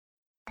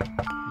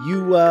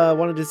You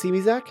wanted to see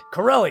me, Zach?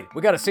 Corelli,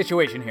 we got a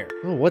situation here.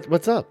 Oh,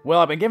 what's up? Well,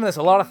 I've been giving this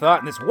a lot of thought,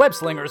 and this web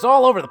slinger is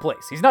all over the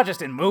place. He's not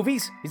just in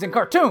movies, he's in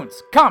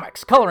cartoons,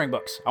 comics, coloring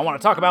books. I want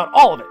to talk about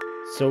all of it.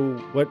 So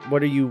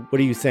what are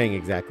you saying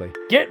exactly?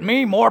 Get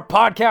me more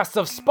podcasts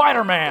of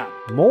Spider-Man.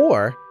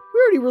 More? We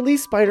already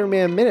released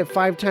Spider-Man Minute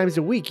 5 times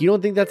a week. You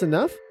don't think that's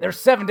enough? There's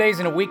 7 days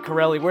in a week,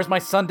 Corelli. Where's my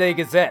Sunday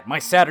Gazette, my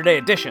Saturday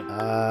edition?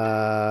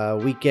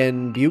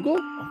 Weekend Bugle?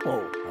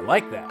 Oh, I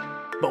like that.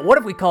 But what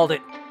if we called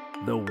it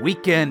the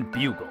Weekend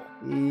Bugle?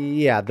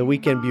 Yeah, the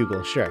Weekend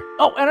Bugle, sure.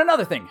 Oh, and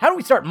another thing. How do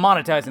we start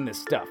monetizing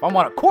this stuff? I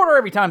want a quarter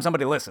every time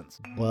somebody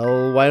listens.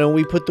 Well, why don't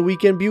we put the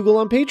Weekend Bugle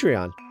on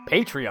Patreon?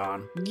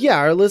 Patreon? Yeah,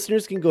 our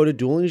listeners can go to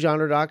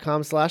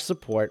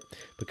duelinggenre.com/support,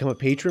 become a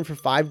patron for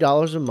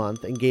 $5 a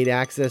month, and gain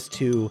access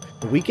to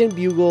the Weekend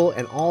Bugle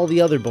and all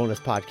the other bonus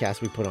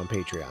podcasts we put on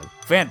Patreon.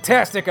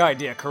 Fantastic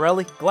idea,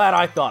 Corelli. Glad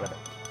I thought of it.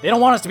 They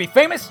don't want us to be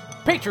famous?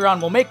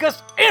 Patreon will make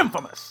us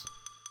infamous.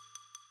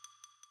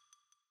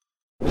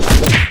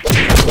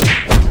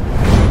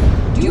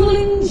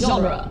 Dueling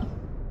Genre.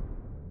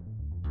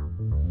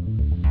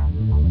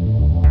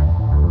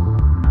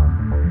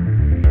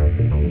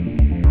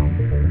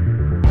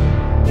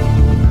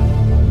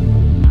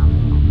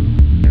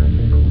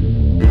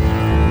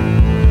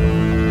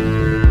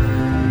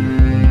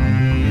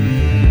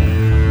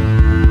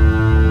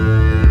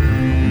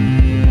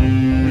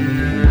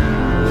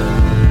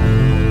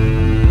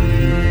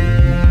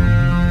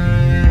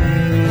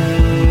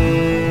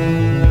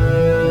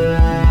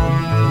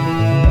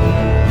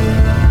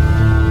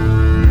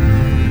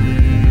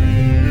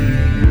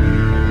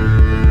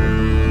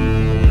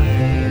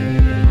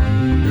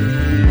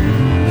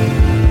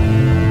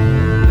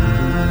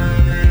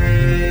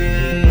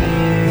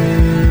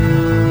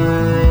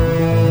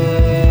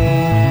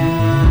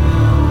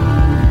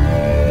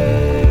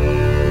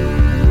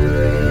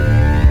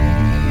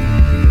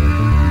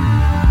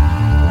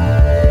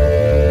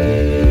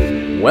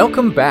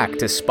 Welcome back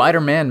to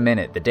Spider-Man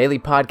Minute, the daily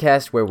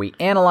podcast where we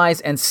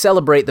analyze and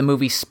celebrate the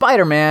movie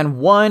Spider-Man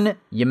one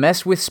you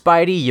mess with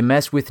Spidey, you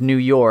mess with New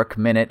York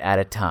minute at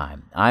a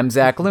time. I'm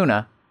Zach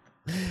Luna.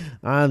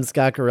 I'm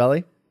Scott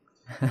Corelli.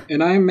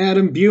 And I'm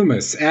Madam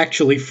Bumus,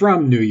 actually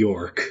from New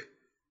York.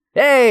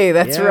 Hey,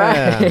 that's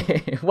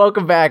right.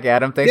 Welcome back,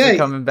 Adam. Thanks for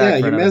coming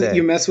back. Yeah,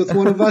 you mess with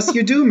one of us,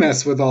 you do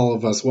mess with all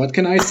of us. What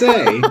can I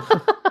say?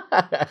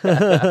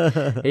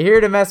 You're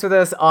here to mess with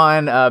us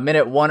on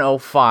minute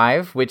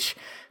 105, which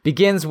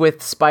begins with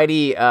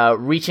Spidey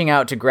reaching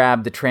out to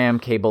grab the tram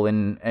cable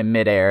in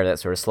midair, that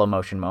sort of slow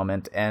motion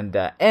moment, and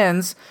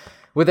ends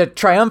with a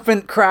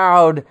triumphant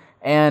crowd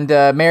and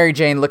Mary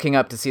Jane looking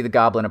up to see the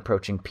Goblin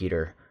approaching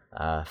Peter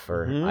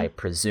for, I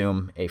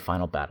presume, a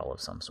final battle of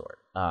some sort.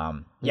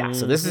 So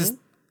this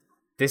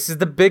is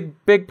the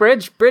big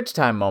bridge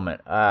time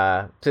moment.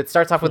 It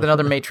starts off with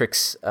another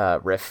Matrix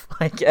riff,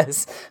 I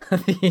guess.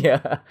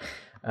 The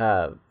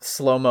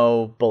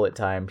slow-mo bullet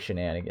time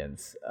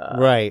shenanigans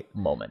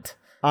moment.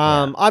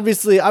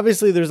 Obviously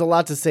there's a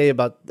lot to say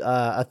about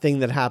a thing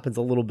that happens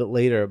a little bit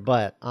later,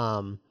 but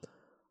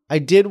I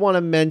did want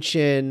to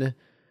mention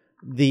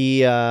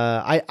the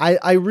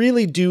I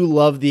really do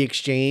love the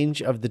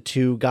exchange of the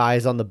two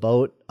guys on the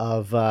boat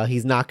of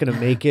he's not gonna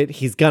make it,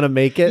 he's gonna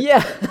make it.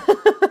 Yeah.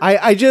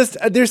 I just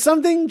there's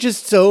something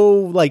just so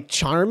like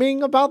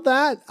charming about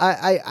that.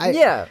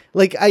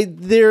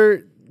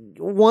 They're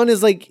one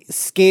is like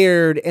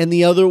scared and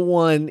the other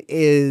one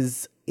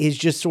is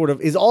just sort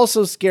of is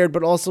also scared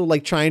but also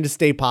like trying to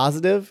stay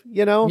positive,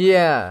 you know?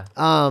 Yeah.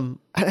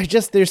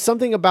 There's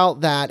something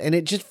about that and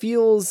it just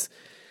feels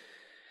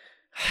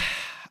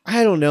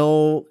I don't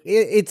know.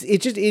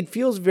 It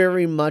feels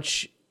very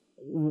much,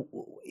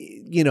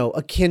 you know,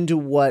 akin to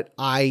what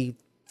I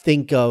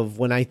think of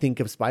when I think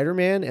of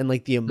Spider-Man and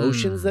like the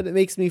emotions that it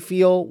makes me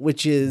feel,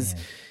 which is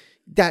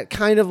that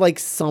kind of like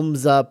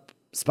sums up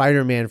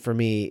Spider-Man for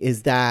me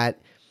is that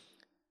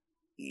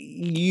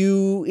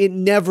it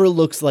never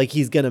looks like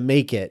he's going to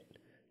make it,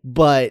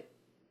 but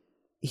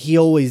he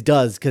always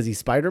does because he's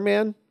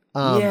Spider-Man.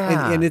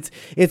 And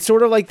it's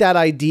sort of like that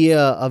idea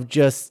of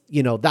just,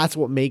 you know, that's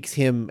what makes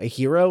him a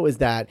hero is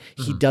that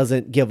he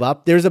doesn't give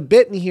up. There's a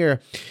bit in here,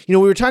 you know,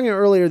 we were talking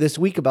earlier this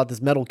week about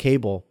this metal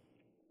cable.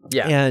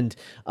 Yeah. And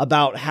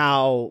about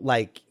how,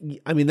 like,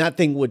 I mean, that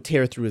thing would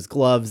tear through his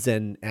gloves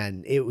and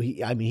he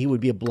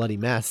would be a bloody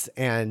mess.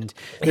 And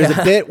there's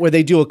a bit where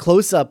they do a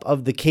close up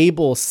of the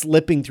cable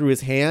slipping through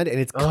his hand and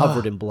it's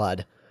covered in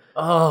blood.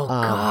 Oh,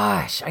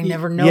 gosh. I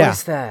never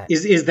noticed that.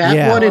 Is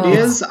that what it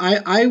is?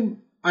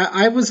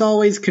 I was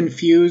always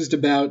confused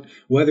about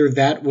whether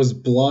that was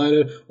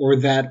blood or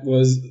that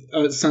was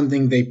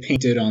something they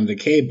painted on the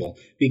cable.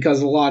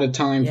 Because a lot of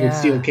times with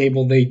steel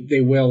cable,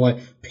 they will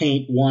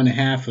paint one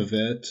half of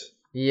it.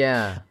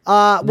 Yeah.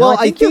 I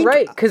think you're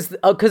right.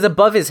 Because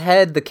above his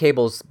head, the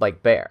cable's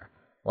like bare.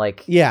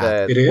 Like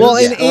it is. Well,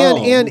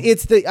 and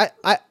it's the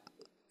I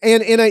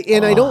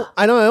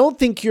don't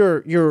think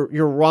you're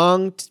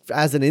wrong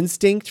as an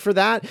instinct for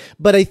that,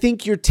 but I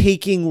think you're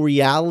taking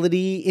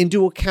reality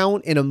into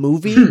account in a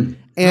movie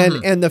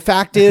And the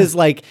fact is,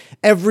 like,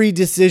 every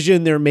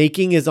decision they're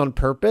making is on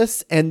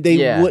purpose, and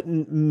they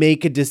wouldn't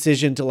make a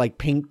decision to like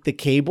paint the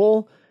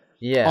cable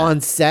on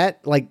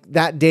set like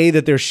that day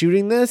that they're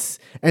shooting this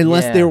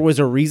unless there was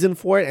a reason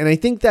for it. And I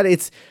think that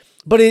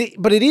but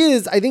it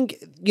is, I think,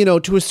 you know,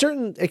 to a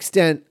certain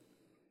extent,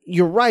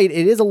 you're right.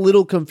 It is a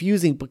little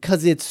confusing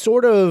because it's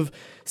sort of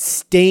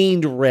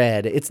stained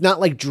red. It's not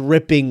like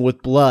dripping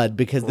with blood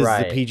because this is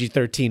a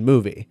PG-13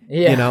 movie,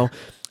 you know?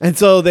 And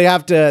so they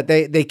have to,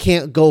 they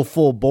can't go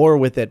full bore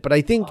with it. But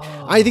I think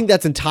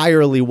that's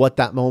entirely what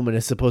that moment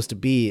is supposed to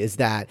be, is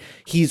that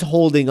he's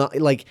holding on,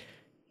 like,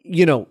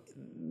 you know,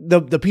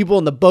 the people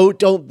in the boat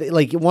don't,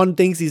 like, one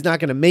thinks he's not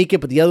going to make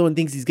it, but the other one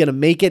thinks he's going to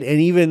make it. And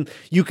even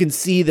you can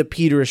see that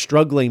Peter is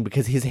struggling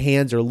because his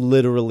hands are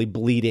literally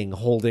bleeding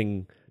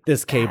holding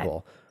this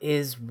cable. That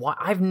is why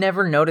I've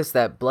never noticed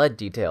that blood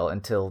detail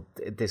until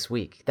this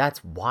week.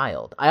 That's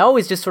wild. I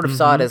always just sort of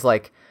saw it as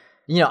like,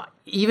 you know,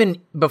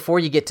 even before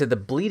you get to the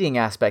bleeding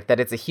aspect,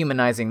 that it's a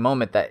humanizing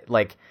moment, that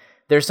like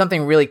there's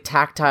something really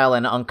tactile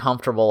and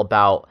uncomfortable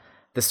about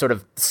the sort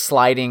of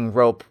sliding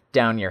rope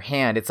down your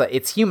hand. It's like,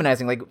 it's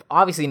humanizing. Like,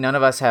 obviously none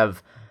of us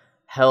have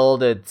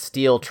held a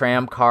steel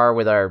tram car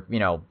with our, you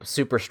know,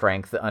 super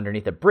strength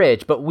underneath a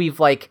bridge, but we've,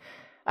 like,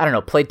 I don't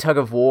know, played tug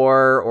of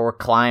war or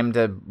climbed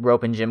a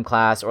rope in gym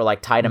class or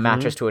like tied a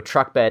mattress to a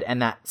truck bed.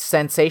 And that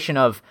sensation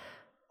of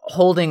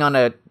holding on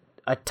a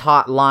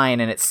taut line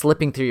and it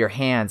slipping through your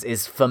hands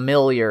is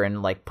familiar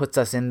and like puts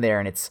us in there.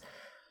 And it's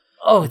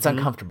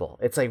uncomfortable.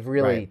 It's like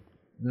really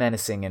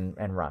menacing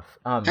and rough.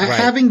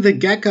 Having the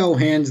gecko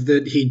hands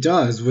that he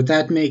does, would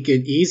that make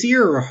it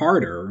easier or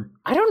harder?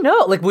 I don't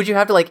know. Like, would you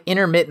have to like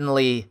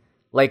intermittently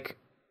like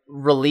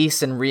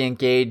release and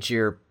re-engage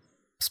your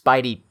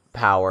Spidey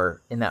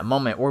power in that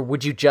moment, or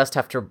would you just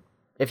have to,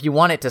 if you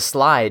want it to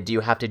slide, do you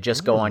have to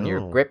just go on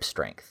your grip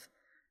strength?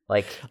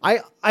 Like,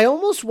 I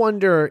almost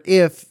wonder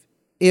if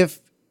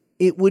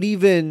it would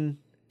even,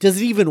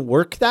 does it even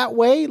work that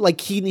way?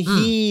 Like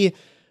he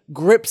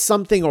grips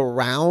something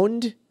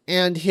around,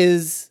 and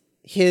his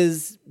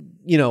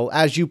you know,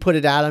 as you put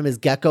it, Adam, his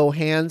gecko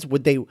hands,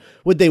 would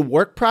they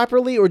work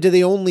properly, or do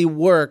they only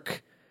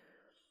work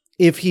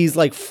if he's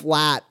like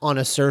flat on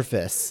a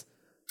surface?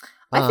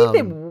 I think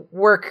they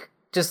work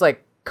just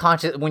like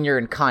conscious when you're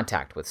in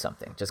contact with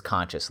something, just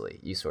consciously.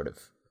 You sort of,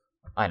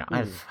 I know,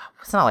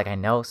 it's not like I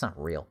know, it's not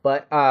real,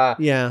 but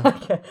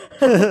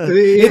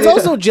it's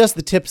also just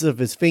the tips of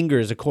his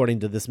fingers,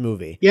 according to this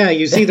movie. Yeah,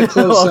 you see the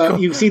close up.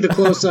 You see the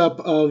close up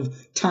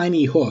of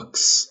tiny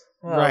hooks.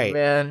 Oh, right,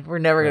 man, we're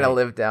never gonna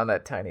live down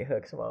that tiny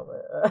hooks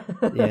moment.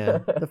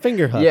 The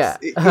finger hooks. Yeah,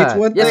 it's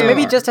what so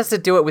maybe he just has to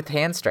do it with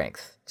hand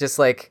strength, just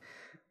like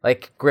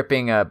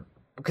gripping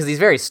because he's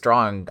very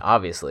strong,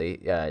 obviously,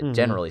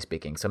 generally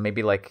speaking. So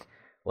maybe like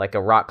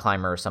a rock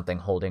climber or something,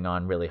 holding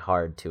on really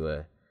hard to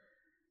a.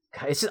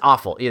 It's just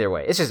awful. Either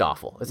way, it's just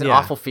awful. It's an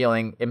awful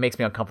feeling. It makes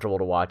me uncomfortable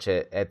to watch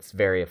it. It's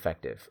very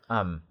effective.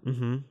 Oh,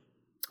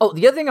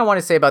 the other thing I want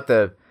to say about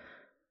the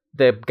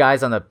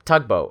guys on the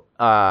tugboat,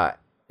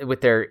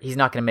 with their he's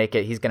not going to make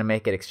it, he's going to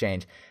make it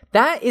exchange.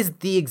 That is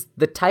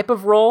the type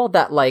of role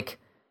that, like,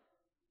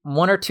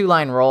 1 or 2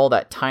 line role,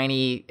 that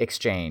tiny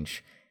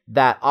exchange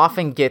that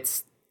often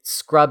gets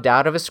scrubbed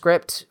out of a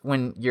script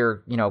when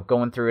you're, you know,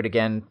 going through it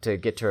again to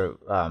get to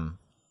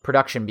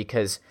production,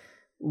 because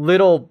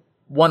little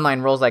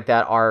 1-line roles like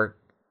that are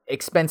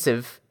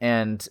expensive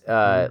and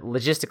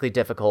logistically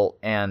difficult,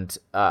 and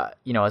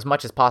you know, as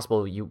much as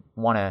possible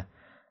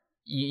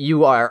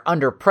you are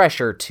under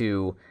pressure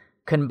to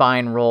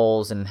combine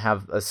roles and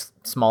have a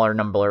smaller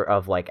number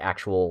of like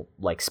actual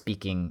like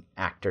speaking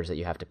actors that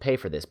you have to pay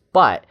for this,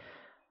 but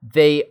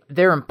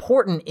they're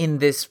important in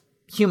this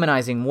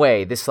humanizing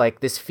way,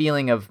 this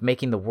feeling of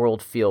making the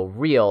world feel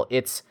real.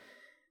 It's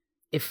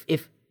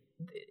if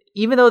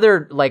even though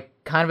they're like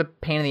kind of a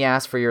pain in the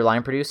ass for your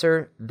line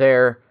producer,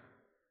 they're,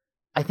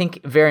 I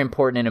think, very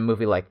important in a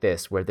movie like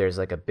this where there's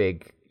like a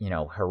big, you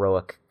know,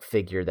 heroic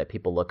figure that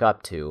people look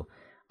up to.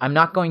 I'm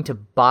not going to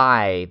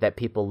buy that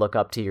people look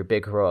up to your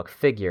big heroic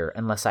figure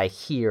unless I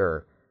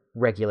hear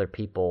regular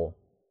people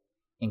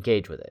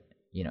engage with it,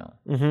 you know?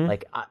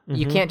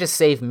 You can't just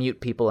save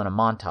mute people in a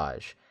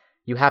montage.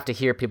 You have to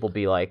hear people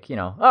be like, you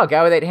know, oh,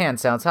 guy with 8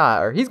 hands sounds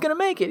hot, or he's going to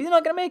make it, he's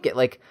not going to make it.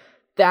 Like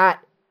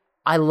that,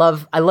 I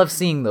love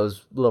seeing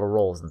those little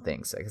roles and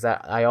things, because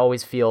I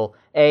always feel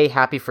A,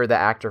 happy for the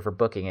actor for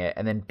booking it,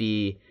 and then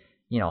B,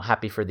 you know,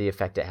 happy for the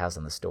effect it has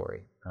on the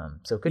story.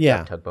 So good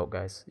job, Tugboat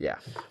guys. Yeah.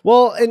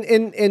 Well,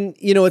 and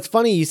you know, it's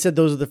funny you said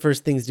those are the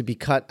first things to be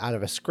cut out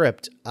of a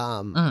script.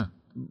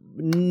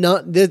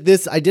 Not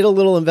this. I did a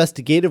little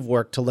investigative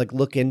work to like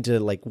look into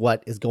like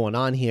what is going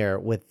on here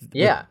with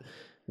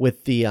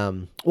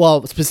the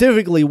well,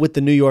 specifically with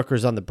the New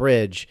Yorkers on the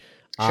bridge,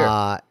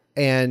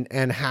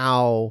 and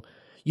how,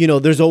 you know,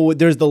 there's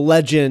the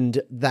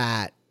legend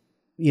that,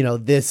 you know,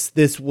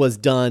 this was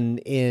done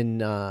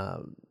in.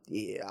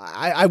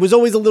 I was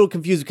always a little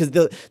confused because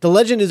the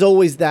legend is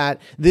always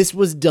that this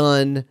was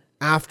done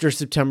after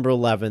September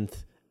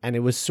 11th, and it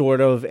was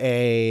sort of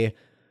a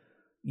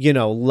we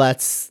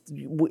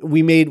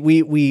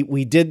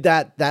did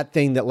that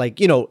thing that, like,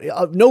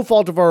 no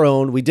fault of our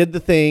own. We did the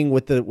thing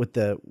with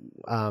the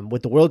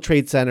World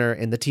Trade Center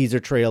and the teaser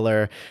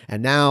trailer.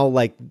 And now,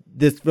 like,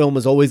 this film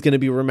is always going to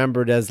be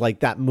remembered as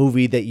like that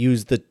movie that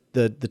used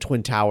the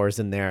Twin Towers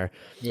in their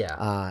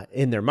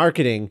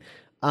marketing.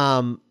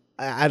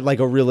 At like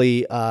a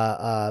really,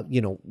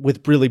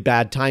 with really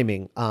bad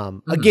timing.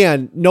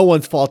 Again, no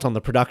one's fault on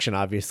the production,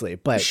 obviously,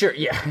 but sure.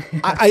 Yeah.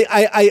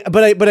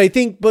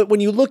 but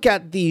when you look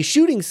at the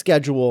shooting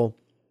schedule,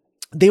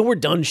 they were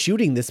done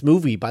shooting this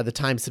movie by the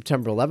time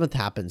September 11th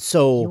happened.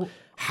 So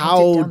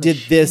how did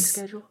this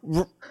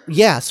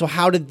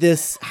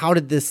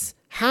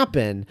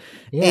happen?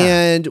 Yeah.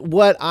 And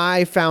what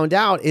I found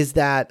out is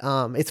that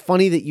it's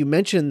funny that you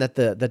mentioned that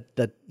the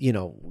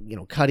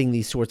cutting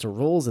these sorts of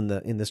roles in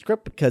the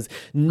script, because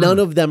none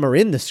of them are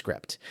in the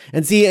script.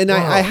 And see, and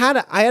I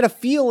had a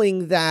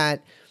feeling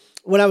that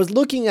when I was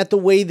looking at the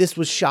way this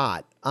was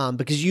shot,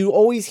 because you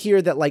always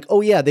hear that, like,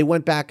 oh yeah, they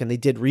went back and they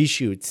did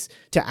reshoots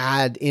to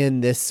add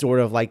in this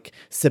sort of like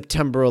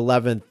September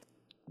 11th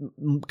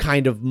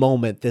kind of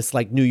moment, this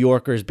like New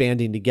Yorkers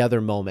banding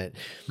together moment,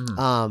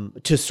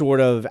 to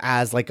sort of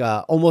as like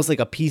almost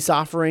like a peace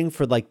offering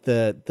for like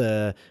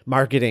the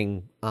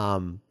marketing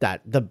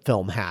that the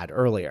film had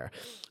earlier.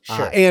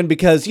 Sure. And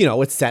because,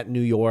 it's set in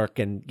New York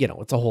and,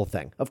 it's a whole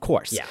thing, of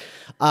course. Yeah.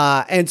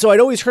 And so I'd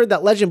always heard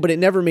that legend, but it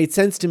never made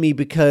sense to me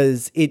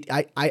because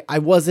I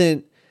was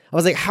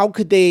like, how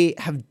could they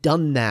have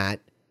done that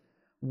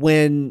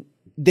when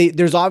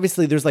there's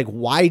like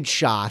wide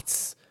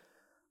shots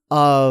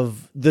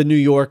of the New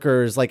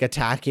Yorkers like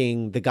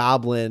attacking the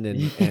Goblin,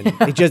 and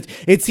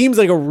it seems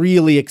like a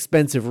really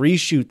expensive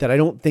reshoot that I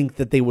don't think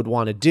that they would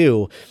want to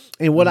do.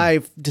 And what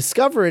I've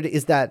discovered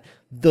is that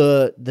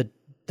the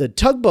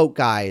tugboat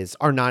guys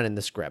are not in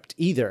the script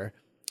either.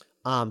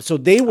 So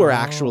they were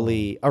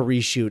actually a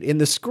reshoot. In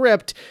the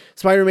script,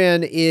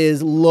 Spider-Man is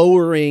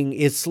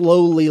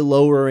slowly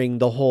lowering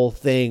the whole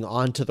thing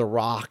onto the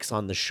rocks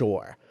on the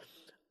shore.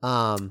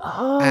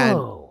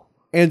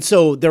 And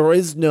so there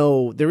is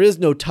no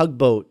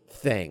tugboat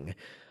thing.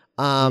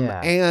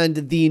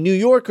 And the New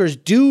Yorkers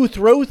do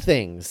throw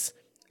things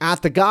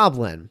at the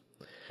Goblin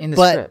in the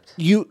script.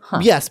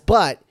 Yes,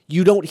 but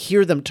you don't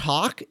hear them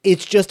talk.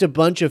 It's just a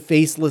bunch of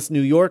faceless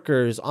New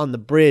Yorkers on the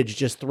bridge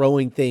just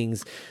throwing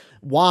things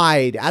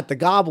wide at the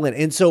Goblin.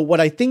 And so what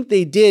I think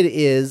they did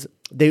is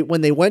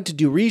when they went to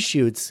do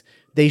reshoots,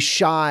 they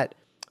shot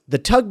the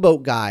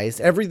tugboat guys,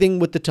 everything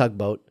with the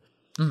tugboat,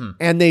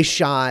 and they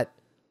shot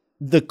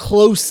the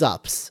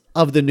close-ups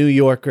of the New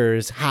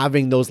Yorkers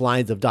having those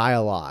lines of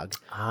dialogue.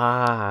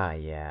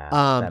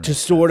 To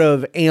sort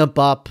of amp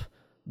up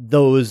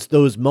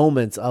those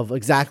moments of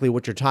exactly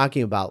what you're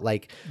talking about.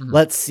 Like,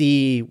 let's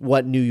see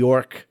what New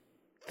York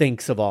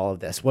thinks of all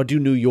of this. What do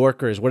New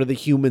Yorkers, what are the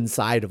human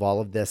side of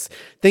all of this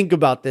think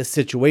about this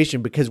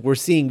situation? Because we're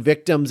seeing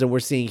victims and we're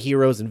seeing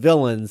heroes and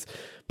villains,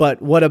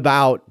 but what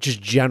about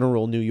just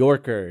general New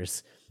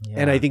Yorkers? Yeah.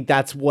 And I think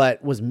that's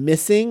what was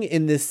missing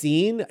in this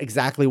scene,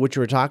 exactly what you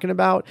were talking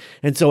about.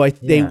 And so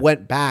they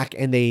went back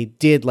and they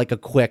did like a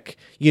quick,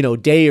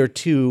 day or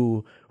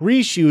two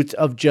reshoots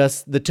of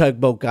just the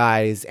tugboat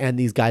guys and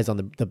these guys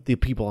on the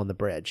people on the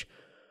bridge.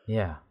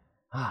 Yeah.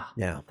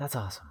 Yeah. That's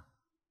awesome.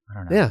 I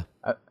don't know. Yeah.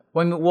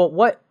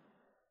 What?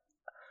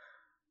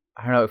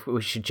 I don't know if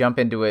we should jump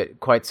into it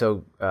quite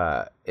so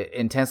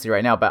intensely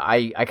right now, but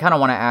I kind of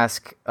want to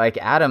ask, like,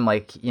 Adam,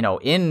 like,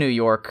 in New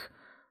York,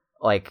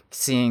 like,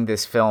 seeing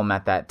this film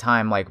at that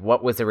time, like,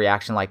 what was the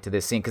reaction like to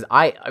this scene? Because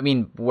I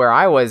mean, where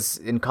I was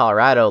in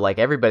Colorado, like,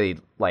 everybody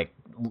like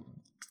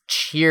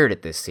cheered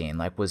at this scene,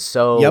 like, was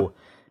so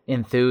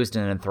enthused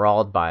and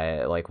enthralled by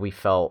it. Like, we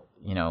felt,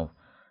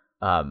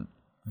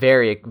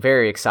 very,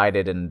 very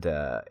excited and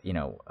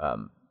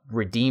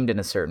redeemed in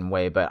a certain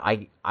way. But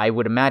I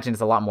would imagine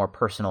it's a lot more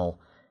personal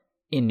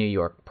in New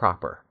York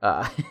proper.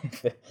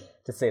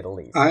 To say the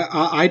least.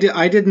 I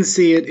didn't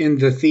see it in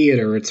the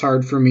theater. It's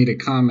hard for me to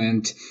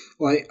comment.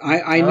 Like,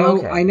 I know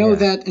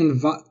that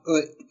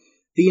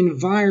the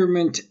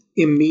environment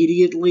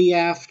immediately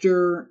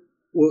after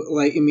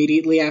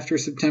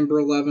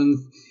September 11th,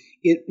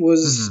 it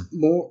was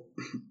more.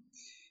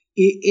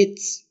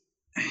 It's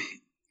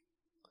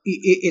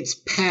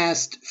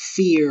past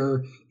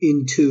fear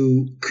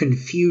into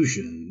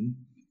confusion,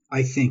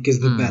 I think, is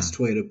the best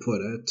way to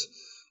put it.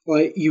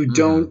 Like, you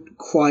don't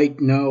quite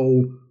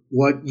know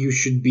what you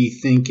should be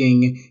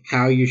thinking,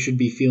 how you should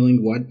be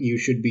feeling, what you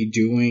should be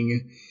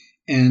doing.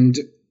 And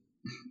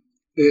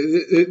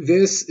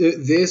this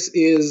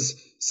is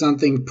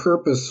something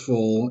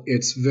purposeful.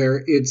 It's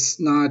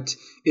not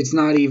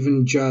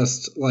even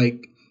just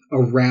like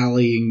a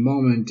rallying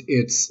moment.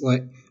 It's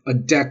like a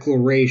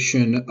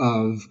declaration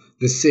of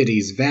the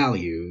city's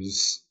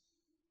values.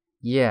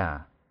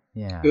 Yeah.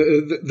 Yeah.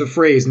 The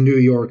phrase New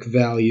York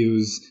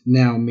values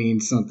now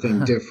means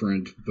something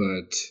different,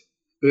 but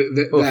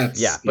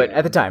but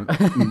at the time,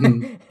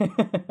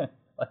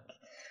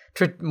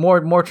 like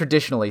more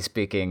traditionally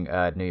speaking,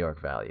 New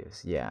York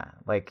values. Yeah,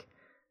 like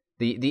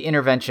the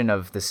intervention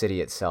of the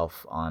city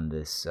itself on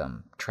this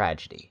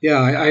tragedy.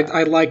 Yeah,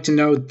 I'd like to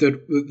note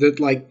that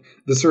like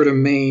the sort of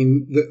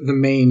the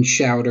main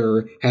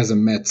shouter has a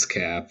Mets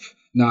cap,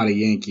 not a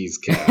Yankees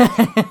cap.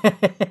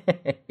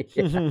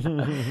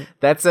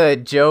 That's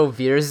Joe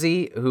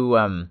Vierzi,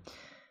 who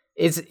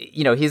is,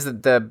 he's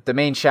the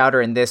main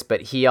shouter in this,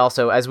 but he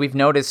also, as we've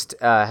noticed,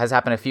 has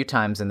happened a few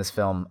times in this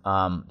film.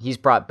 He's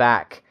brought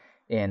back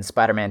in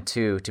Spider-Man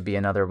 2 to be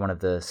another one of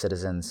the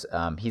citizens.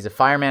 He's a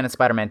fireman in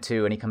Spider-Man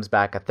 2, and he comes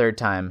back a third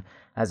time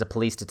as a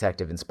police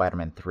detective in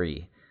Spider-Man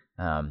 3.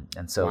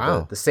 And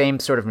so the same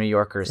sort of New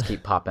Yorkers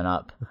keep popping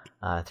up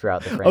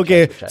throughout the franchise.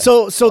 Okay,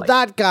 so like.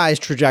 That guy's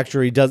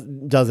trajectory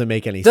doesn't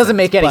make any sense. Doesn't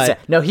make any sense.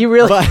 No, he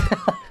really...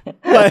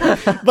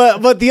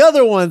 But the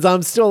other ones,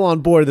 I'm still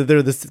on board that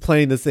they're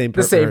playing the same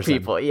person. The same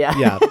people, yeah.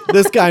 Yeah,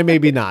 this guy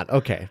maybe not.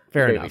 Okay,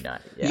 fair maybe enough.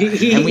 Not, yeah.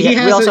 He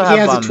has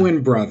a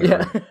twin brother.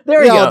 Yeah.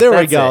 There we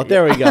go.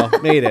 There we go.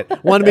 Made it.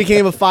 One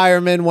became a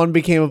fireman. One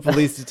became a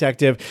police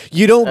detective.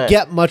 You don't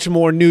get much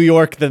more New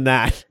York than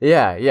that.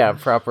 Yeah.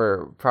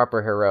 Proper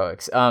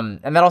heroics.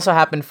 And that also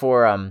happened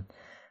for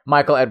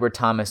Michael Edward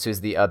Thomas, who's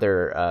the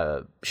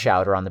other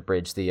shouter on the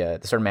bridge, the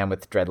sort of man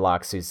with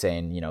dreadlocks who's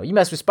saying, you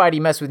mess with Spidey,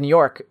 you mess with New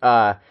York.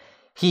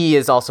 He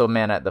is also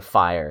man at the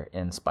fire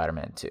in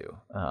Spider-Man 2.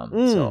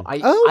 So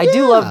I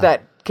do love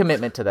that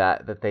commitment to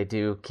that they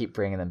do keep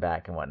bringing them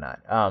back and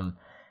whatnot.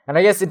 And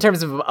I guess in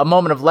terms of a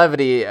moment of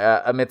levity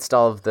amidst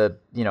all of the,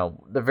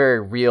 the very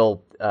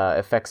real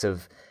effects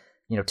of,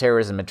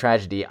 terrorism and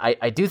tragedy,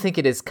 I do think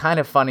it is kind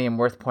of funny and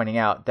worth pointing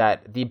out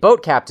that the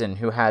boat captain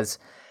who has,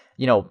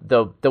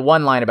 the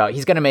one line about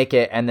he's going to make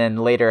it, and then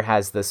later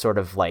has the sort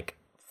of like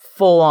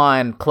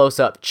full-on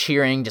close-up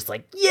cheering, just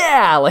like,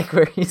 yeah, like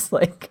where he's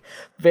like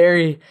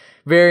very,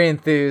 very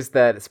enthused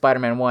that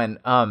Spider-Man won.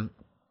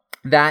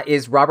 That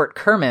is Robert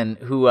Kerman,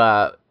 who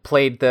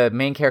played the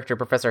main character,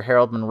 Professor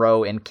Harold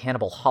Monroe, in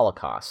Cannibal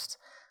Holocaust.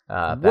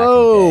 Back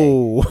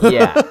Whoa! In the day.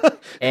 Yeah,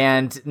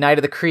 and Night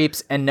of the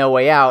Creeps and No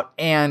Way Out,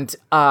 and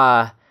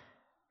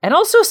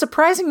also a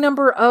surprising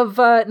number of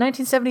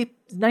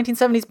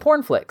 1970s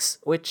porn flicks,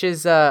 which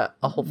is a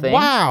whole thing.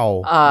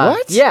 Wow!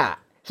 What? Yeah,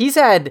 he's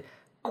had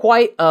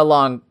quite a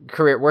long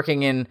career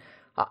working in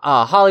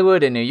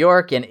Hollywood, in New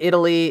York, in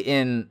Italy,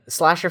 in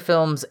slasher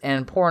films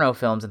and porno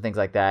films and things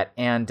like that.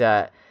 And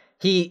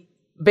he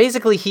was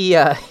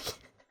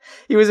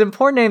in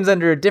porn names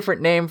under a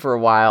different name for a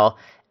while,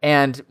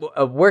 and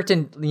worked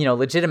in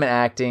legitimate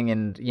acting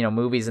and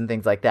movies and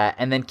things like that,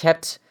 and then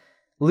kept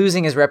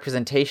losing his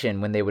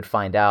representation when they would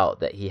find out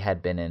that he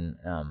had been in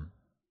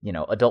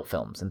adult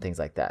films and things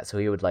like that. So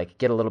he would like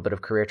get a little bit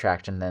of career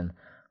traction, then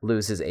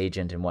lose his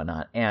agent and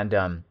whatnot.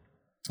 And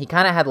he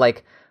kind of had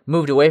like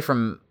moved away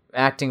from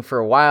acting for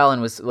a while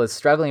and was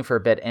struggling for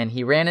a bit, and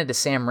he ran into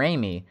Sam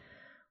Raimi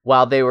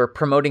while they were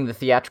promoting the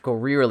theatrical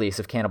re-release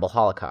of Cannibal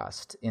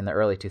Holocaust in the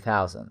early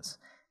 2000s.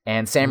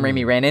 And Sam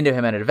Raimi ran into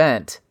him at an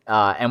event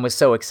and was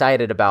so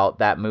excited about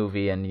that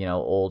movie and,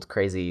 old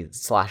crazy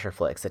slasher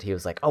flicks that he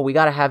was like, oh, we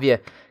got to have you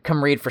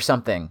come read for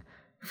something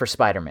for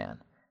Spider-Man.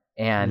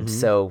 And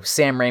so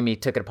Sam Raimi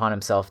took it upon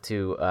himself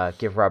to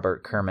give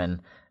Robert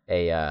Kerman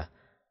a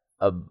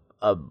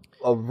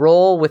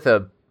role with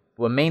a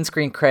main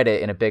screen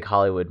credit in a big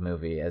Hollywood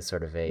movie as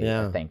sort of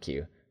a thank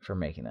you for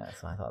making that.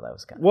 So I thought that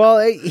was kind of well.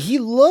 He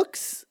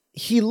looks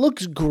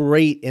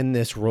great in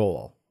this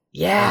role.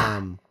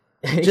 Yeah.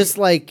 Just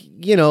like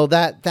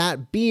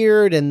that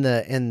beard and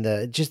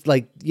the just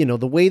like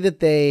the way that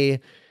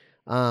they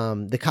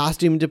the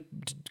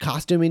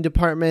costuming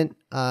department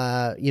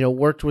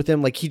worked with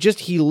him. Like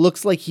he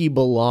looks like he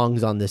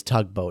belongs on this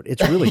tugboat.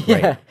 It's really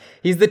great. Yeah.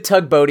 He's the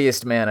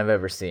tugboatiest man I've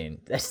ever seen.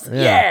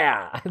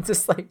 Yeah. It's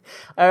just like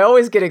I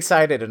always get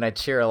excited and I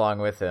cheer along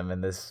with him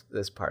in this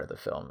part of the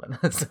film.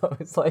 And so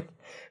it's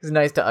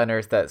nice to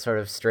unearth that sort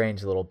of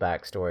strange little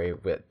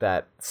backstory with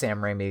that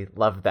Sam Raimi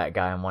loved that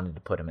guy and wanted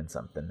to put him in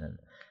something, and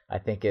I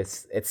think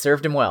it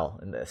served him well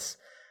in this.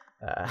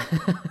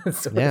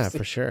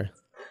 For sure.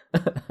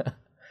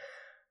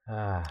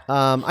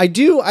 I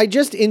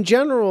just in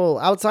general,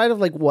 outside of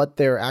like what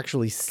they're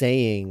actually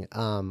saying,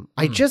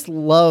 I just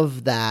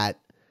love that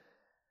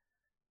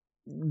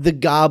the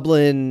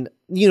Goblin,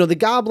 the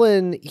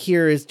Goblin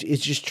here is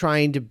just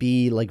trying to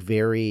be like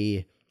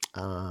very,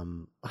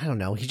 I don't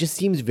know. He just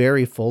seems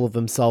very full of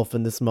himself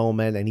in this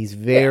moment, and he's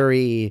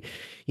very,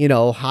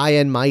 high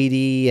and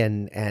mighty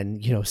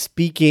and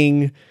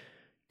speaking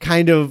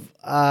kind of,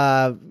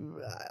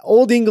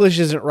 old English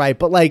isn't right,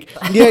 but like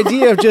the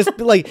idea of just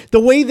like the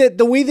way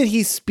that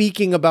he's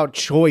speaking about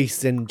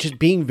choice and just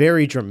being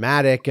very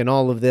dramatic and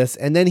all of this,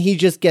 and then he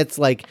just gets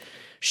like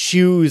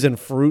shoes and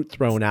fruit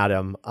thrown at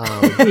him.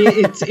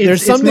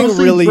 There's something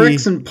really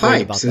bricks and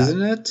pipes,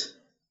 isn't it?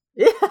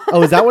 Yeah.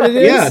 Oh, is that what it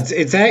is? Yeah,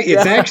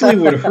 it's actually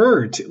would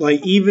hurt.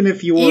 Like even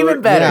if you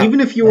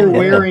were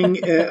wearing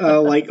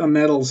like a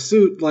metal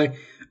suit, like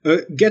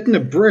getting a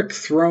brick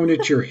thrown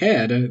at your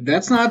head,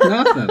 that's not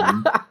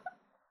nothing.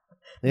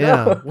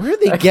 Yeah, No. where are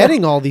they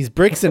getting all these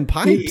bricks and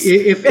pipes?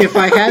 If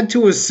I had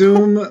to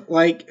assume,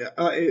 like,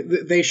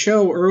 they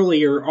show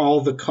earlier all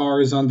the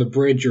cars on the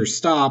bridge are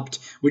stopped,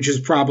 which is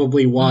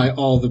probably why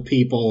all the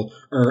people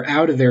are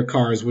out of their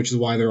cars, which is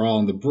why they're all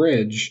on the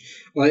bridge.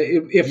 Like,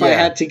 if I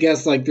had to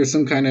guess, like, there's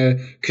some kind of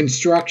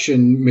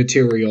construction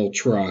material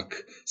truck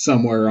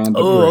somewhere on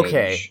the bridge.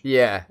 Okay.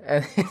 Yeah.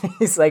 And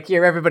he's like,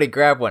 here, everybody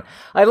grab one.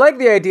 I like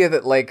the idea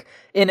that, like,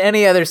 in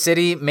any other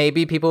city,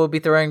 maybe people would be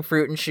throwing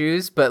fruit and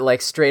shoes, but,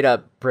 like, straight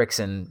up bricks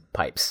and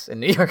pipes in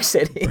New York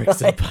City.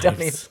 Bricks and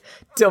pipes.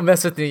 Don't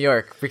mess with New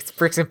York.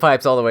 Bricks and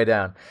pipes all the way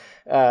down.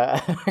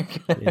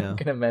 I'm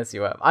gonna mess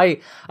you up.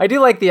 I do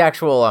like the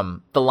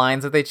actual the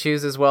lines that they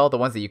choose as well, the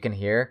ones that you can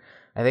hear.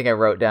 I think I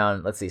wrote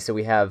down, let's see, so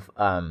we have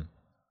come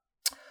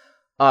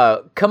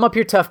up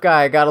here, tough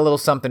guy, I got a little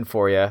something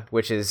for you,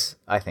 which is,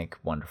 I think,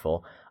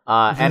 wonderful.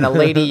 And a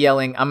lady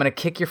yelling, I'm gonna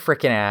kick your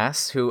frickin'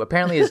 ass, who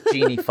apparently is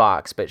Jeannie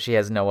Fox, but she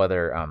has no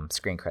other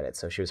screen credits,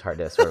 so she was hard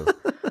to sort of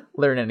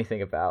learn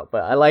anything about.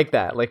 But I like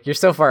that. Like, you're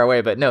so far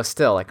away, but no,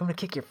 still, like, I'm gonna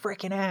kick your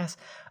frickin' ass.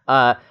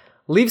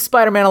 Leave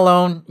Spider-Man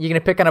alone. You're gonna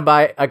pick on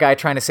a guy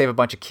trying to save a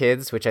bunch of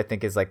kids, which I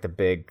think is like the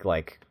big,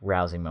 like,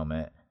 rousing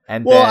moment.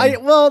 And but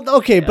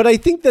I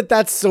think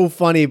that's so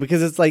funny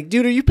because it's like,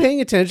 dude, are you paying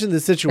attention to the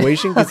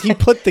situation? Because he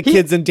put the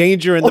kids in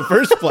danger in the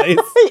first place.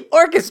 He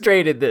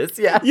orchestrated this.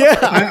 Yeah.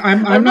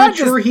 I'm not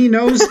sure he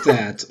knows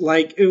that.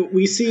 Like,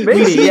 we see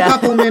a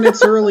couple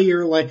minutes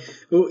earlier, like,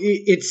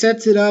 it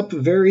sets it up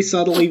very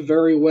subtly,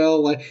 very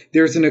well. Like,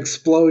 there's an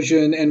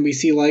explosion and we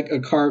see, like,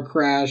 a car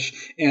crash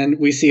and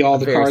we see all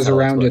the cars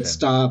around it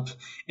stop.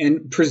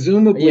 And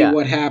presumably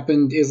what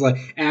happened is,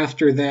 like,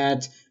 after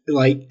that,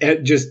 like,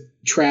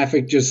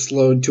 traffic just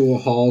slowed to a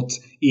halt,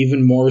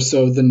 even more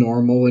so than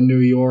normal in New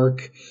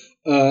York.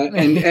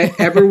 And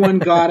everyone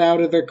got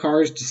out of their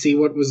cars to see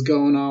what was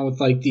going on with,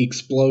 like, the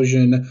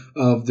explosion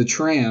of the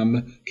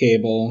tram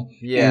cable.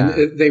 Yeah.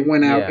 And they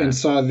went out and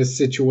saw this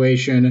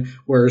situation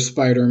where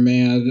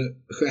Spider-Man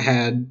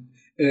had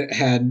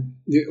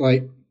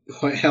like,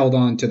 held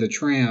on to the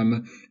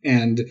tram,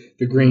 and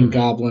the Green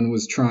Goblin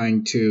was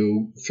trying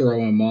to throw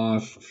him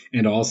off,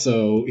 and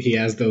also he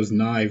has those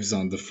knives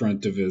on the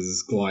front of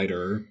his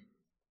glider.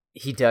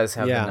 He does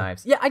have the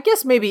knives. Yeah, I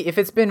guess maybe if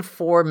it's been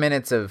 4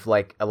 minutes of,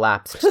 like,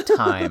 elapsed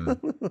time,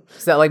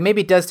 so that, like, maybe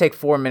it does take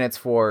 4 minutes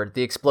for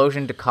the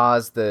explosion to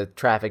cause the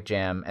traffic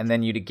jam and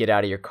then you to get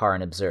out of your car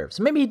and observe.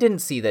 So maybe he didn't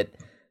see that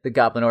the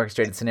Goblin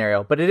orchestrated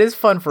scenario, but it is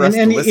fun for us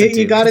to listen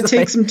to. You got to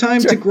take some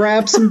time to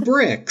grab some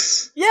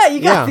bricks. Yeah, you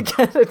got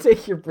to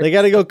take your bricks. They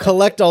got to go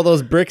collect all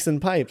those bricks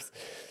and pipes.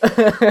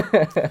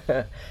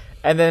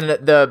 And then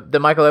the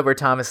Michael Edward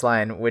Thomas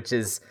line, which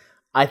is,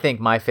 I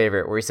think, my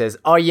favorite, where he says,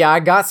 "Oh yeah, I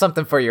got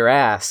something for your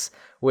ass,"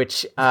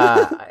 which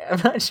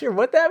I'm not sure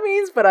what that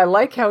means, but I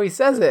like how he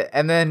says it.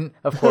 And then,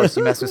 of course,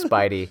 you mess with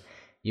Spidey,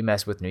 you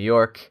mess with New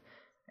York,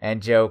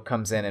 and Joe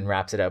comes in and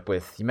wraps it up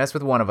with, "You mess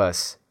with one of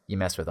us, you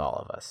mess with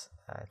all of us."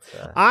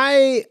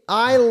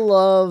 I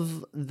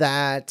love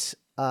that.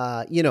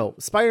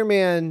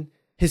 Spider-Man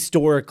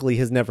historically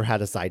has never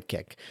had a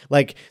sidekick.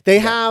 Like, they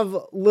have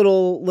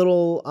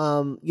little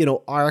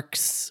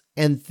arcs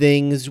and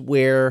things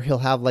where he'll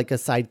have, like, a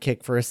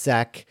sidekick for a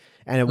sec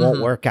and it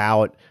won't work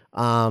out.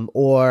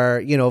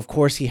 Or, of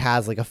course he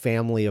has, like, a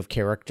family of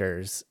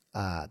characters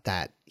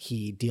that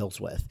he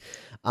deals with.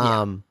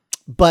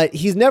 But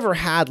he's never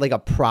had, like, a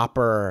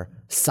proper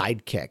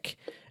sidekick.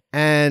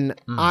 And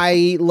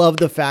I love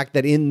the fact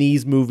that in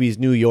these movies,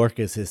 New York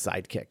is his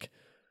sidekick.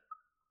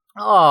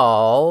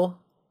 Oh,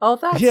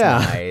 that's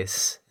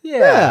nice.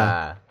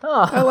 Yeah.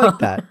 Oh. I like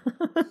that.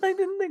 I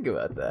didn't think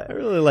about that. I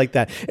really like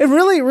that. And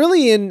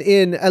really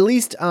in at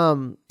least,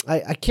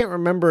 I can't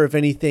remember if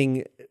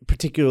anything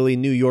particularly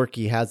New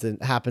Yorky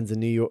happens in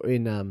New York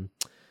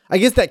I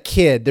guess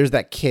there's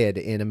that kid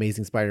in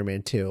Amazing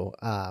Spider-Man 2.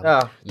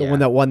 The one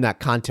that won that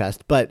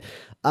contest. But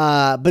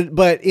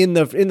in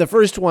the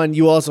first one,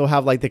 you also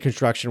have, like, the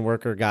construction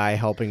worker guy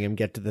helping him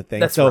get to the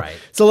thing. That's right.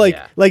 So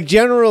like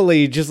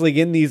generally, just like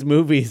in these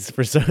movies,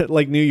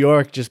 like, New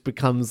York just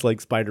becomes,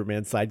 like,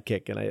 Spider-Man's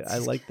sidekick, and I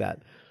like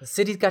that. The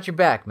city's got your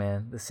back,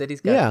 man. The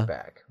city's got your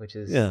back, which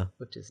is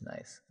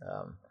nice.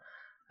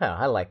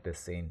 I like this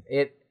scene.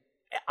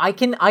 I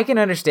can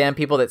understand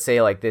people that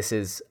say, like, this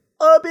is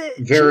a bit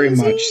very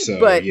cheesy, much so,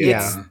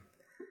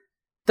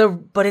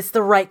 but it's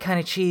the right kind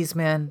of cheese,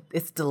 man.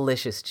 It's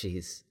delicious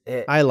cheese.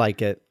 I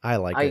like it.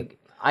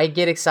 I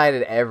get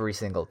excited every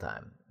single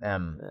time.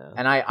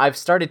 And I've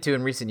started to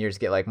in recent years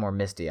get, like, more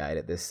misty-eyed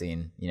at this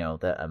scene.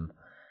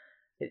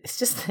 It's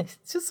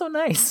just so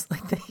nice.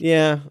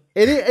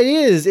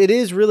 It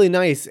is really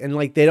nice, and,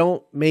 like, they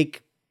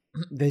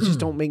just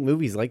don't make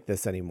movies like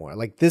this anymore.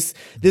 Like, this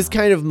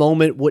kind of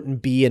moment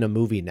wouldn't be in a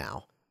movie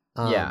now.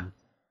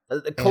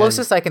 The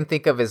closest I can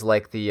think of is,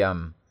 like, the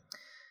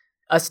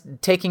us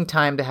taking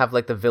time to have,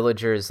 like, the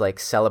villagers, like,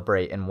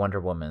 celebrate in Wonder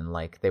Woman,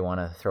 like they want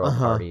to throw a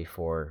party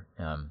for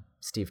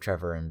Steve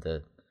Trevor and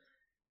the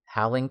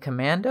Howling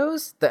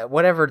Commandos,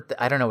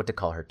 I don't know what to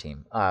call her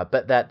team,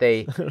 but that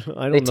they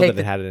I don't know that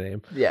they had a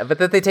name. Yeah, but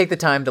that they take the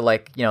time to,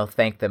 like,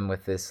 thank them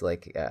with this,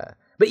 like,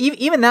 But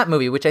even that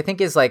movie, which I think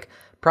is like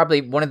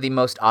probably one of the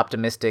most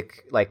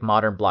optimistic like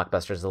modern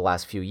blockbusters of the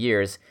last few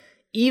years,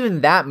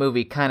 even that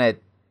movie kind of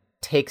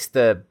takes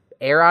the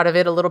air out of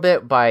it a little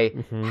bit by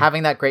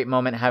having that great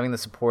moment, having the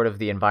support of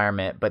the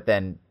environment, but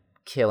then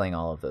killing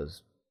all of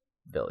those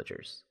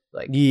villagers.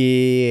 Like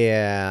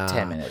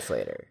 10 minutes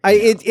later.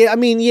 I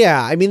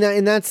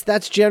mean,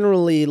 that's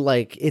generally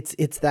like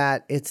it's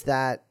that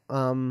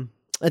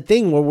a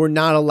thing where we're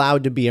not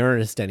allowed to be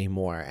earnest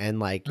anymore, and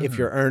like if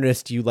you're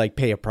earnest, you like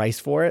pay a price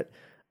for it.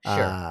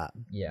 Sure.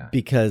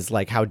 Because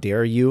like how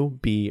dare you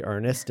be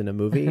earnest in a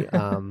movie?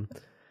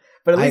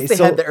 But at least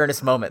they had the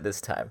earnest moment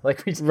this time.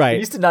 Like we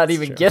used to not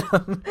even get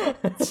them.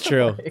 It's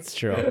true. It's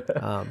true.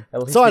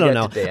 So I don't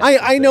know.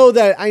 I know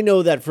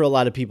that for a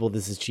lot of people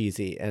this is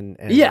cheesy, and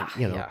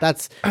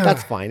that's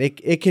fine.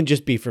 It can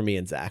just be for me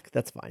and Zach.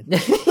 That's fine.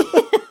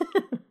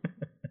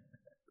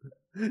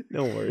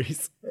 No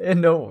worries.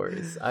 No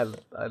worries. I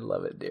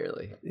love it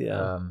dearly.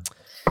 Yeah.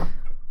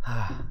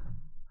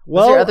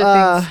 Well, there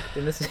other things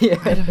in this?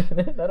 I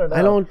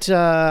don't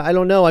know. I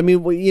don't know. I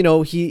mean,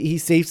 he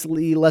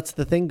safely lets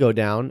the thing go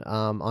down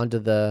onto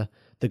the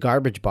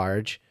garbage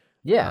barge.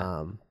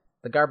 Yeah.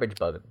 The garbage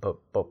boat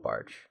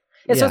barge.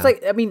 Yeah. So it's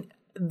like, I mean,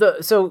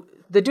 the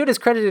dude is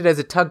credited as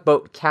a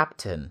tugboat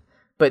captain,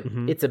 but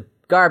it's a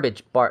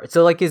garbage barge.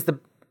 So like,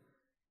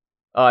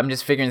 I'm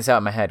just figuring this out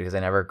in my head because I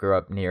never grew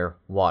up near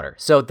water.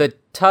 So the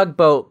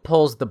tugboat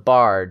pulls the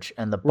barge,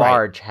 and the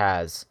barge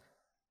has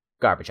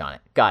garbage on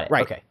it. Got it.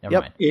 Right. Okay. Never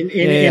mind.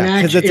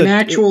 In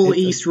actual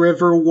East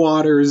River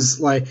waters,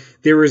 like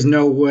there is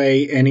no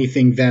way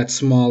anything that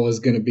small is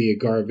going to be a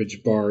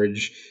garbage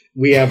barge.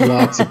 We have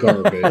lots of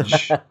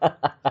garbage. Sort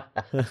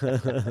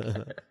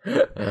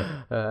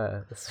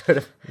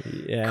of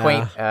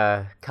quaint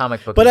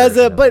comic book. But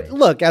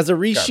look, as a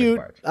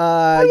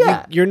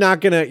reshoot, you're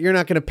not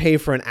gonna pay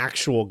for an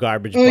actual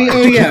garbage barge.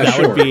 That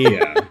would be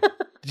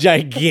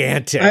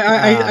gigantic.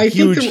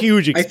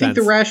 Huge expense. I think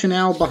the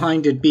rationale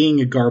behind it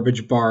being a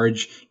garbage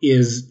barge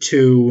is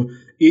so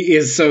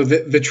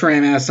that the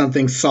tram has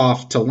something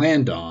soft to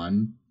land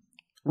on.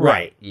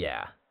 Right.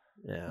 Yeah.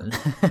 Yeah.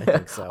 I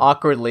think so.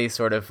 Awkwardly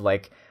sort of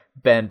like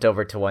bent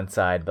over to one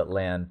side, but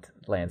land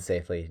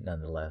safely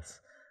nonetheless.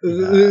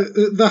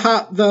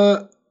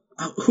 The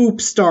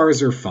hoop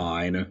stars are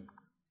fine.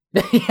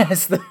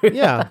 Yes.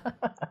 Yeah.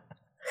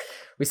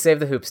 We save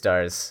the hoop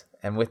stars,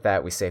 and with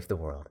that, we save the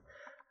world.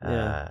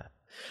 Yeah.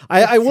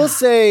 I will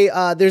say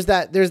there's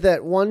that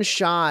one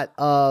shot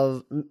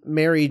of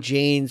Mary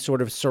Jane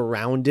sort of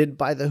surrounded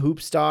by the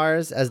hoop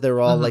stars as they're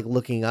all like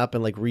looking up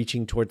and like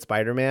reaching towards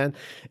Spider-Man,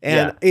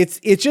 and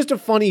it's just a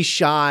funny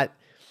shot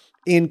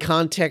in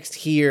context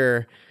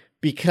here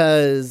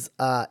because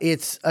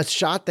it's a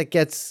shot that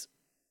gets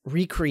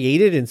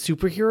recreated in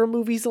superhero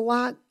movies a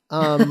lot.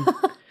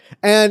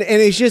 And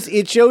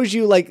it shows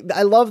you, like,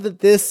 I love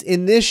that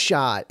in this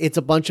shot, it's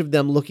a bunch of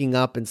them looking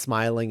up and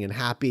smiling and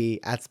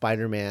happy at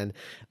Spider-Man.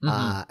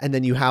 And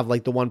then you have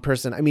like the one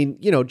person, I mean,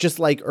 just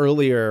like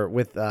earlier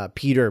with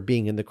Peter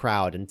being in the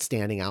crowd and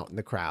standing out in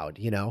the crowd,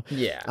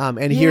 Yeah.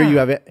 And here you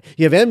have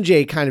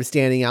MJ kind of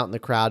standing out in the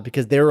crowd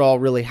because they're all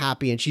really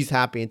happy and she's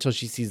happy until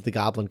she sees the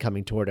Goblin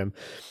coming toward him.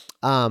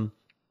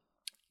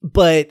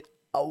 But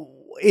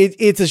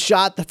it's a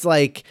shot that's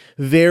like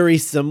very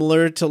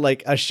similar to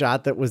like a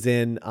shot that was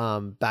in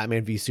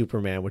Batman v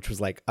Superman, which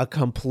was like a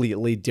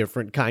completely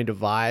different kind of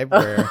vibe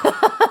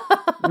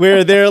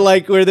where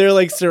they're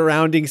like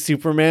surrounding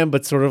Superman,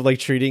 but sort of like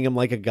treating him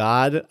like a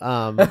god.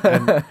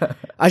 And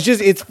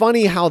it's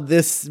funny how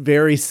this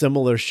very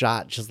similar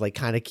shot just like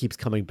kind of keeps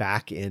coming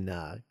back in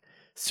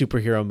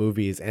superhero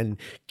movies and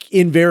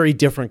in very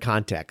different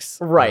contexts.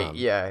 Right.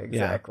 Yeah,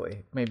 exactly.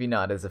 Yeah. Maybe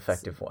not as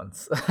effective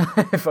ones.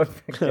 If I'm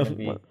going to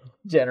be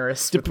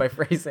generous with my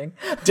phrasing.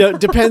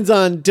 Depends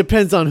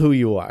on who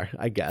you are,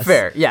 I guess.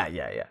 Fair.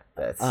 Yeah.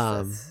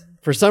 That's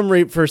for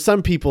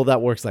some people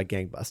that works like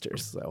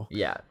gangbusters. So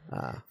yeah.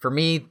 For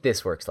me,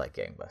 this works like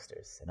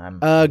gangbusters, and I'm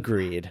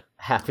agreed.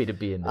 Happy to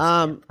be in this.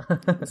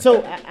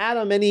 So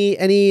Adam,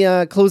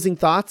 any closing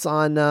thoughts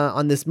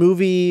on this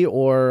movie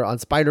or on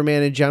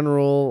Spider-Man in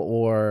general,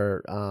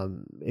 or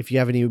if you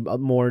have any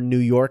more New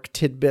York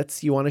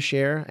tidbits you want to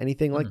share,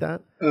 anything like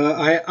that?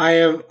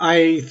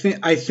 I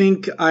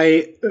think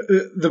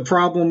the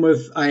problem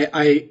with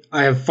I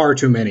have far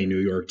too many New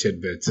York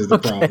tidbits is the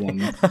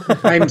problem.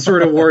 I'm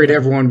sort of worried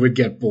everyone would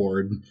get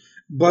bored.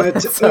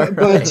 But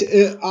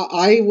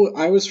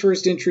I was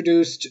first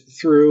introduced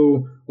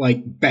through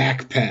like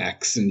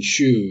backpacks and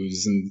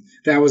shoes, and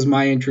that was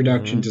my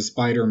introduction to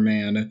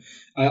Spider-Man.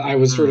 I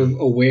was sort of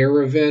aware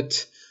of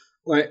it.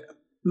 Like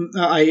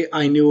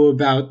I knew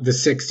about the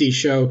 '60s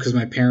show because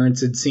my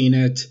parents had seen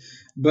it.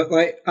 But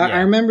like I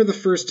remember the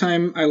first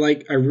time I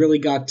really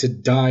got to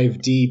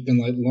dive deep and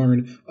like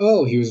learn,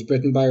 he was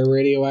bitten by a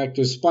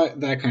radioactive spider,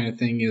 that kind of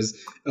thing,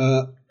 is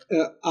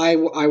I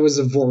was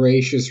a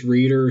voracious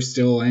reader,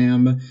 still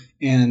am,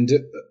 and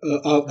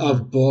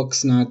of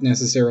books, not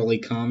necessarily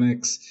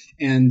comics.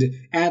 And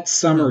at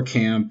summer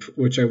camp,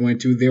 which I went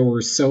to, there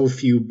were so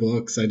few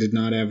books. I did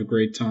not have a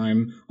great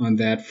time on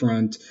that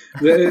front.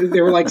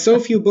 There were like so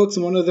few books,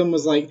 and one of them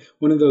was like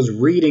one of those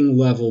reading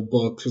level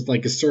books with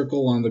like a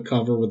circle on the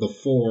cover with a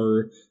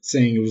 4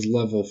 saying it was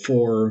level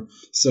 4.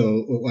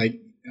 So like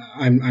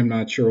I'm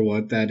not sure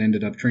what that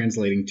ended up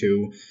translating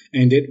to,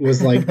 and it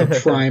was like a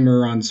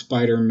primer on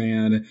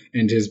Spider-Man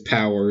and his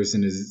powers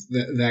and his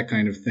that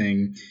kind of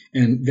thing,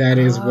 and that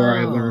is where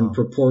I learned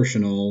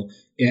proportional,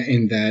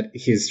 in that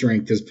his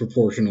strength is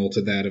proportional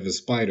to that of a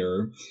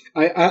spider.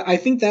 I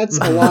think that's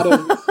a lot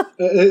of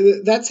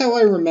that's how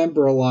I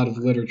remember a lot of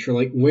literature,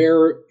 like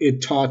where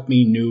it taught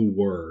me new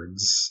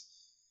words.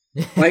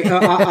 Like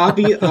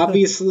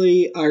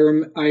obviously, I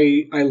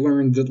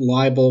learned that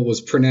libel was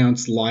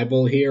pronounced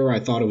libel here. I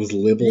thought it was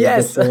libel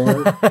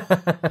before.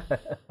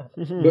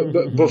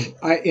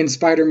 but in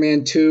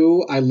Spider-Man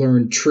 2, I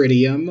learned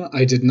tritium.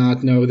 I did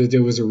not know that it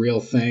was a real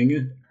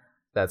thing.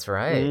 That's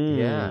right.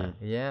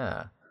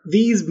 Yeah.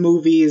 These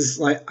movies,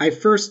 like I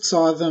first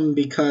saw them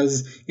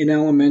because in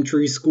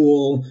elementary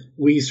school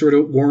we sort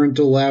of weren't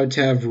allowed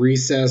to have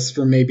recess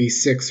for maybe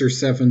 6 or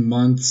 7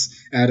 months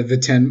out of the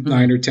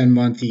 9 or 10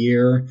 month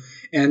year.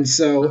 And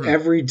so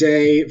every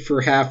day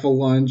for half a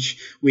lunch,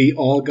 we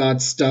all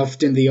got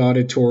stuffed in the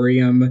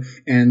auditorium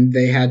and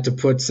they had to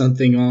put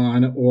something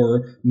on,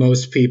 or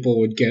most people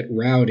would get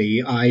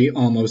rowdy. I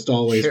almost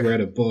always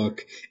read a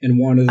book, and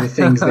one of the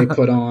things they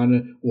put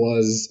on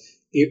was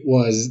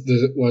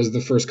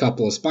the first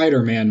couple of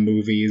Spider-Man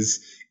movies,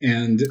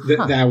 and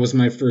that was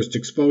my first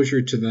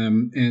exposure to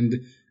them. And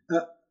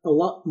a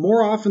lot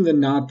more often than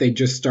not, they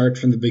just start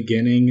from the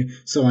beginning,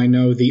 so I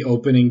know the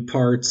opening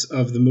parts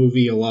of the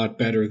movie a lot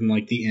better than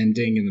like the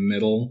ending in the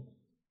middle.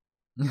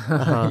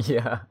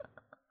 Yeah.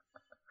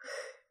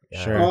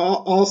 Sure.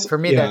 Also, for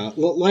me,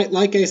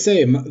 like I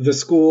say, the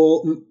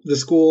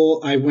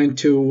school I went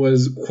to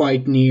was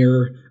quite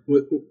near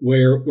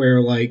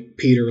where like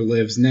Peter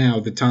lives now.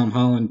 The Tom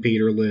Holland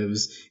Peter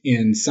lives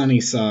in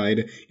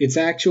Sunnyside. It's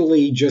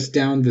actually just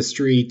down the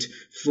street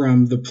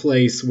from the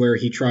place where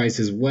he tries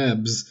his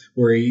webs,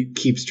 where he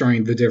keeps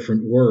trying the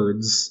different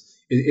words.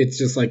 It's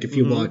just like a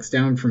few blocks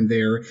down from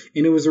there,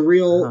 and it was a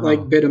real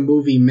like bit of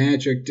movie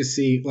magic to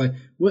see. Like,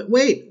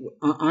 wait,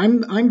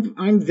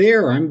 I'm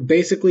there. I'm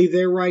basically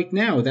there right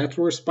now. That's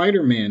where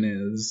Spider-Man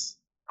is.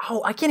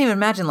 Oh, I can't even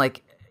imagine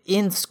like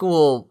in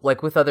school,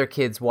 like with other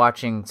kids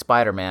watching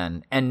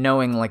Spider-Man and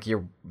knowing like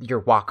your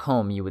walk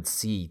home, you would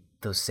see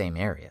those same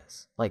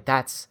areas. Like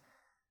that's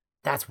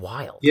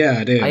wild. Yeah,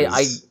 it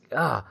is.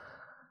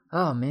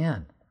 Oh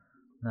man,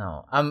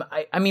 no.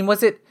 I mean,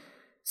 was it?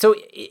 So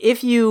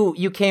if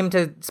you came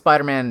to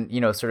Spider-Man,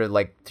 you know, sort of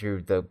like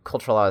through the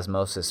cultural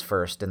osmosis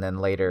first and then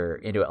later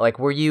into it, like,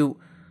 were you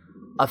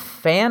a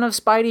fan of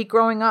Spidey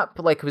growing up?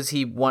 Like, was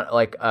he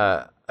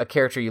a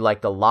character you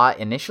liked a lot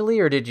initially,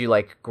 or did you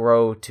like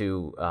grow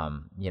to,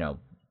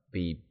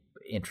 be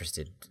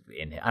interested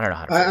in it? I don't know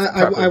how to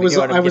I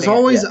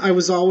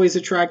was always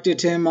attracted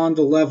to him on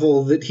the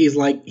level that he's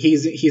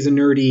a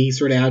nerdy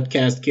sort of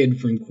outcast kid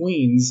from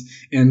Queens,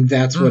 and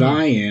that's what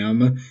I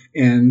am.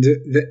 And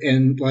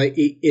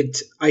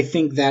I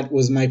think that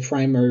was my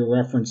primary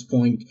reference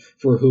point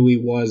for who he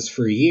was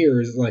for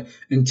years, like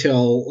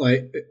until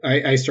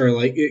I started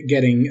like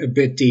getting a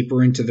bit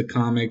deeper into the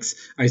comics.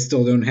 I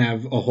still don't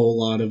have a whole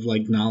lot of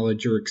like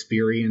knowledge or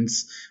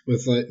experience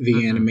with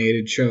the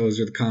animated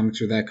shows or the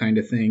comics or that kind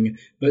of thing.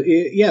 But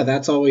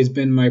that's always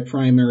been my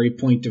primary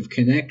point of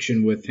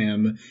connection with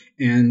him.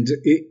 And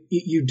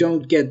you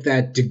don't get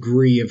that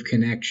degree of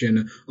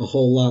connection a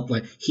whole lot.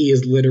 Like, he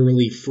is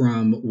literally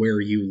from where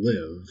you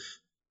live.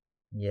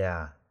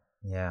 Yeah.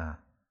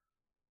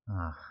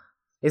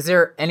 Is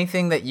there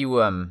anything that you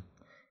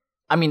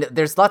I mean,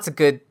 there's lots of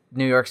good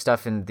New York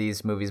stuff in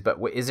these movies, but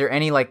is there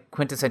any like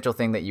quintessential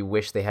thing that you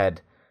wish they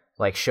had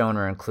like shown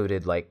or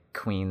included, like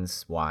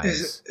Queens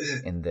wise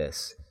in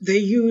this? They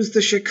used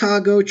the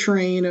Chicago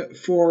train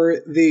for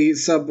the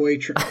subway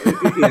train.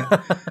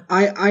 Yeah.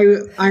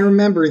 I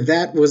remember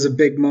that was a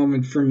big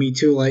moment for me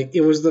too. Like,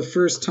 it was the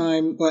first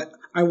time, like,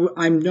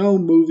 I know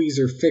movies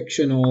are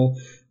fictional,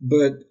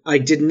 but I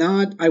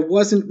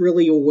wasn't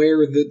really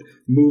aware that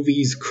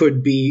movies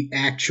could be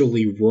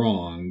actually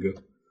wrong.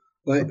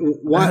 Like,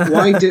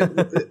 why did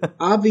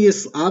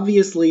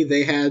obviously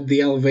they had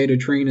the elevated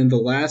train in the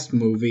last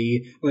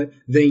movie, but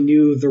they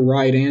knew the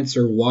right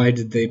answer. Why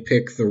did they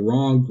pick the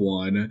wrong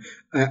one?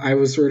 I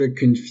was sort of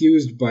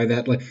confused by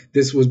that. Like,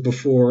 this was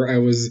before I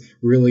was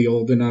really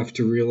old enough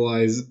to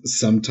realize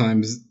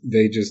sometimes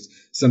they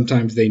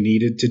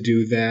needed to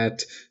do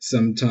that.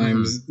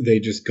 Sometimes they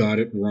just got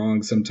it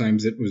wrong.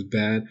 Sometimes it was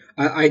bad.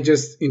 I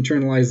just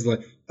internalized,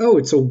 like, oh,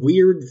 it's a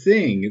weird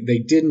thing. They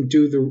didn't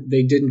do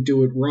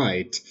it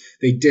right.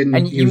 They didn't.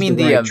 And you mean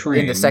the right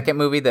train. In the second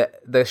movie,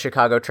 the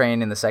Chicago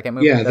train in the second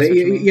movie? Yeah,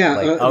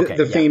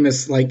 the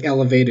famous like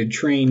elevated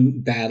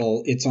train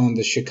battle. It's on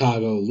the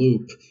Chicago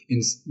Loop,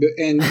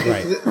 and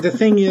right. the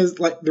thing is,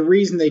 like, the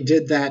reason they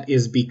did that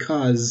is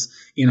because,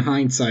 in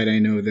hindsight, I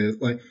know that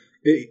like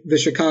the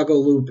Chicago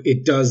Loop,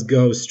 it does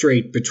go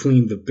straight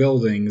between the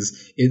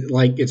buildings.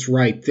 It's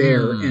right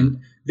there, and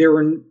there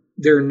are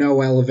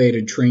no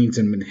elevated trains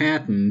in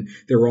Manhattan.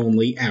 They're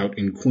only out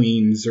in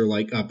Queens or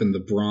like up in the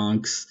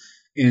Bronx.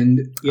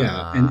 And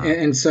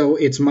and so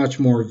it's much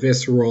more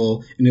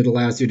visceral, and it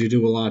allows you to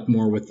do a lot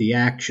more with the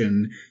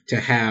action to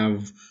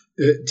have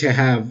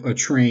a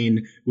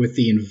train with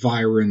the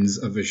environs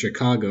of a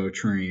Chicago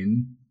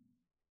train.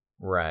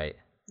 Right.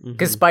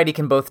 Because Spidey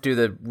can both do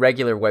the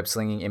regular web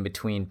slinging in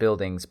between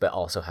buildings, but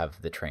also have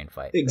the train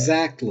fight.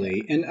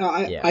 Exactly. There. And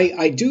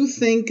I do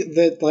think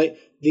that like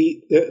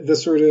the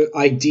sort of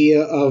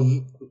idea of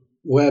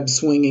web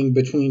swinging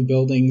between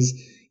buildings,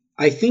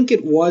 I think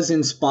it was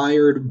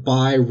inspired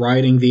by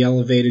riding the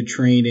elevated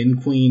train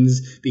in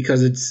Queens,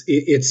 because it's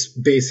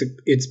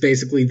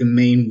basically the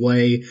main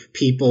way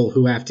people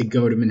who have to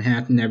go to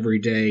Manhattan every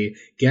day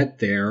get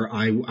there.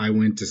 I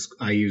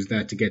used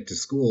that to get to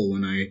school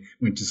when I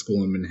went to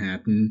school in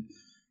Manhattan.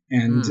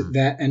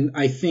 And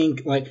I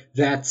think like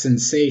that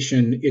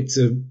sensation, it's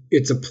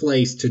a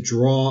place to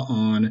draw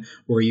on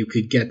where you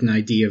could get an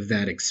idea of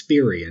that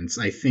experience.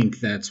 I think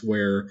that's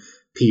where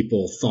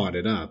people thought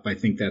it up. I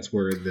think that's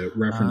where the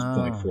reference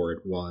point for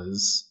it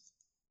was.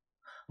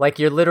 Like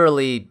you're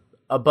literally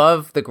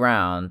above the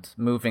ground,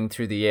 moving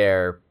through the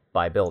air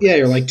by buildings. Yeah,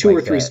 you're like two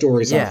or three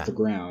stories off the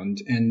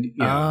ground, and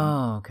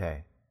Oh,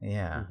 okay.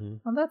 Yeah.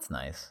 Well, that's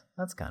nice.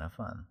 That's kind of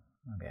fun.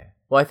 Okay.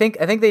 Well, I think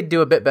they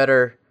do a bit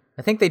better.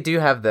 I think they do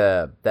have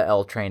the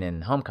L train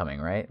in Homecoming,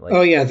 right? Like,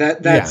 oh yeah,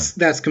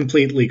 that's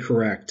completely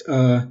correct.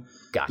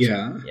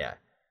 Gotcha. Yeah.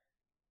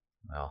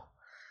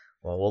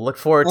 Well, we'll look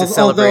forward to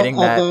celebrating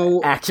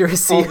that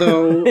accuracy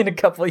in a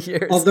couple of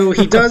years. Although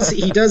he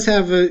does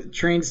have a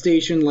train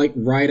station like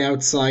right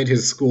outside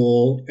his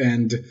school,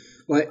 and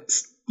like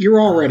you're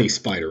already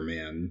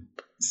Spider-Man.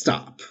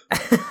 Stop.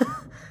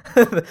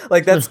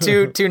 Like that's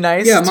too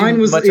nice. Yeah, mine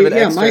was. Much of an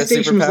extra my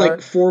station superpower. was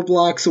like 4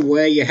 blocks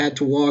away. You had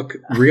to walk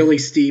really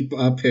steep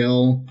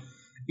uphill.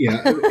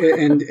 Yeah,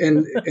 and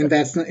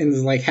that's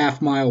like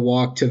half-mile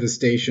walk to the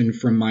station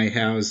from my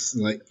house.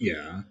 Like,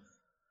 yeah.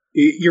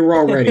 You're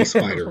already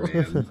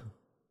Spider-Man.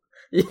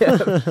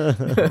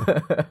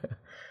 Yeah.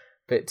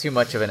 Bit too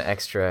much of an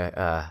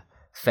extra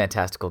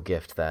fantastical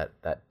gift, that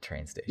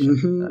train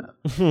station.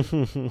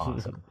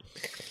 Awesome.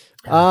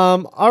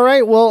 All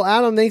right. Well,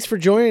 Adam, thanks for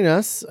joining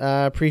us.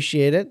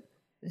 Appreciate it.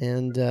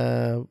 And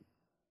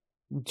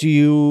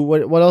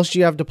what else do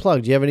you have to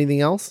plug? Do you have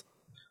anything else?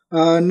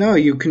 No,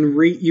 you can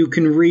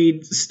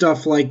read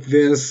stuff like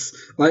this.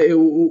 Like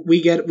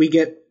we get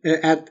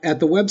at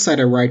the website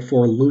I write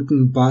for,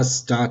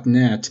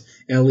 LewtonBus.net,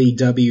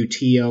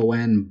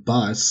 LEWTON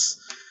bus.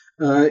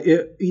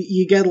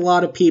 You get a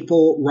lot of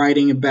people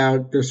writing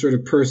about their sort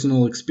of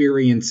personal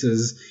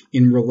experiences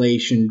in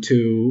relation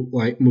to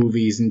like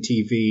movies and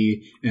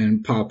TV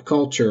and pop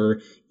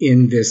culture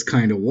in this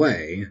kind of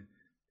way.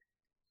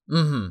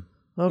 Mm-hmm.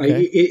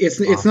 Okay.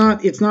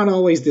 It's not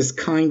always this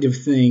kind of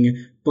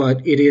thing,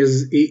 but it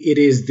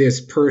is this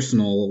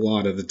personal a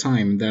lot of the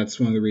time. That's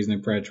one of the reasons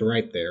I tried to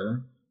write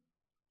there.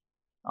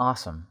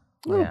 Awesome.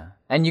 Yeah.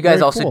 And you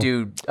guys also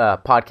do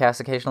podcasts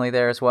occasionally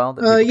there as well?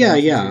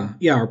 Yeah.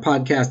 Our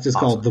podcast is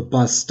called The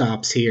Bus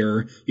Stops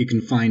Here. You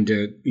can find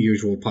it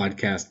usual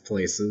podcast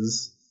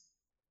places.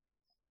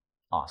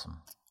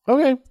 Awesome.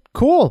 Okay,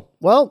 cool.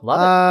 Well,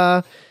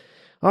 love it.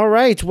 All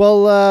right.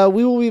 Well,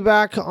 we will be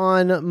back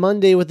on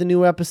Monday with a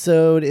new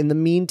episode. In the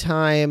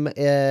meantime,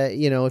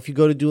 if you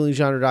go to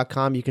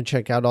duelinggenre.com, you can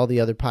check out all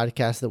the other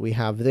podcasts that we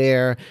have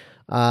there.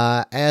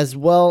 As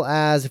well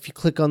as if you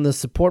click on the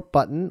support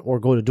button or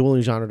go to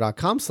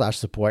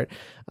duelinggenre.com/support,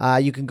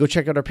 you can go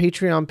check out our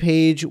Patreon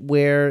page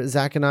where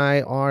Zach and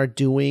I are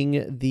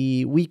doing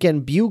the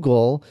Weekend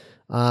Bugle,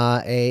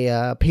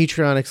 a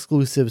Patreon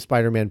exclusive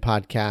Spider-Man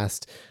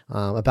podcast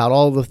about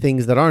all the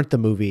things that aren't the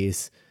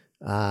movies.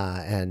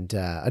 And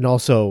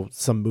also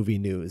some movie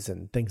news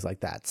and things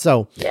like that.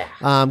 So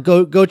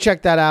go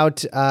check that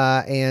out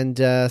and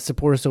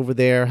support us over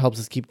there. Helps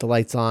us keep the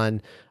lights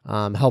on.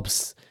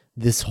 Helps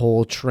this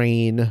whole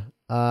train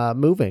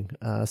moving,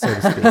 so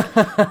to speak.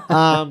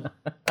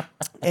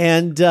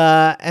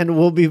 And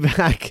we'll be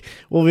back.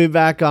 We'll be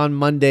back on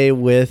Monday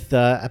with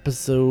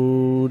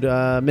episode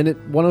minute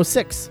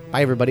 106.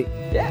 Bye, everybody.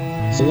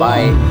 Yeah.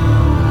 Bye.